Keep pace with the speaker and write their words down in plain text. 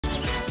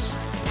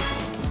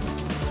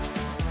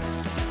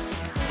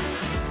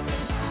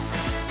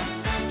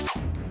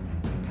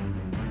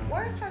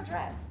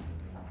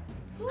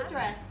Who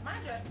dress? My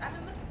dress. I've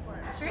been looking for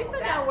it.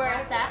 Sharifa don't wear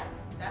a set.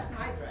 That's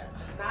my dress.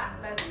 Not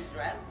Leslie's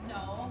dress.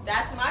 No.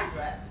 That's my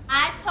dress.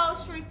 I told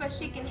Sharifa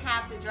she can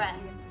have the dress.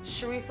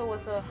 Sharifa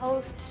was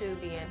supposed to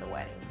be in the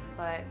wedding,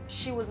 but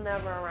she was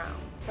never around.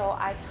 So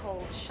I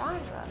told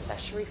Chandra that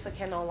Sharifa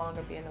can no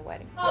longer be in the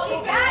wedding. She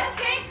got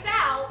kicked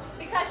out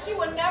because she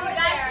was never there.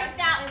 She got kicked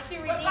out and she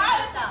redeemed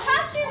herself.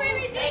 How she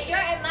redeemed? And you're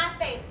in my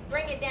face.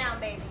 Bring it down,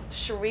 baby.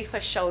 Sharifa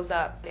shows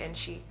up and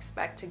she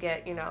expects to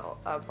get, you know,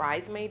 a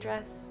bridesmaid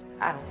dress.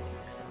 I don't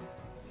think so.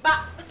 But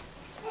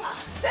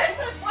This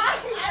is why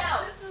you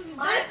know.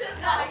 This is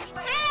why.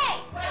 Hey!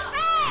 We're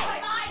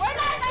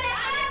not gonna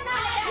have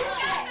none of that. You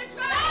got to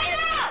try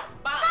it out!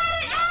 Try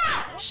it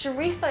out!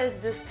 Sharifa is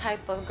this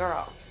type of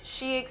girl.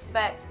 She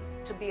expects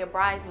to be a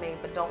bridesmaid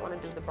but don't want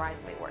to do the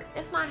bridesmaid work.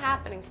 It's not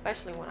happening,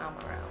 especially when I'm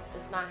around.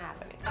 It's not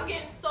happening. I'm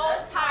getting so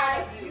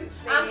tired of you.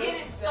 I'm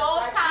getting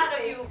so tired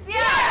of you.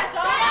 Yeah,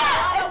 shut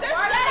up! Shut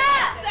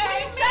up!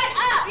 Shut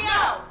up!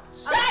 Yo!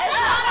 Shut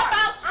up!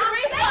 About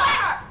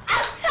Sharifa!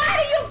 I'm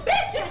tired of you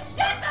bitches!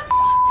 Shut the f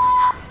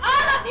up!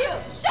 All of you!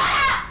 Shut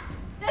up!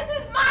 This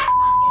is my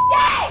f***ing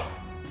day!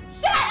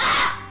 Shut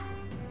up!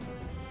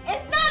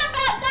 It's not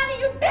about none of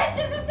you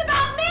bitches! It's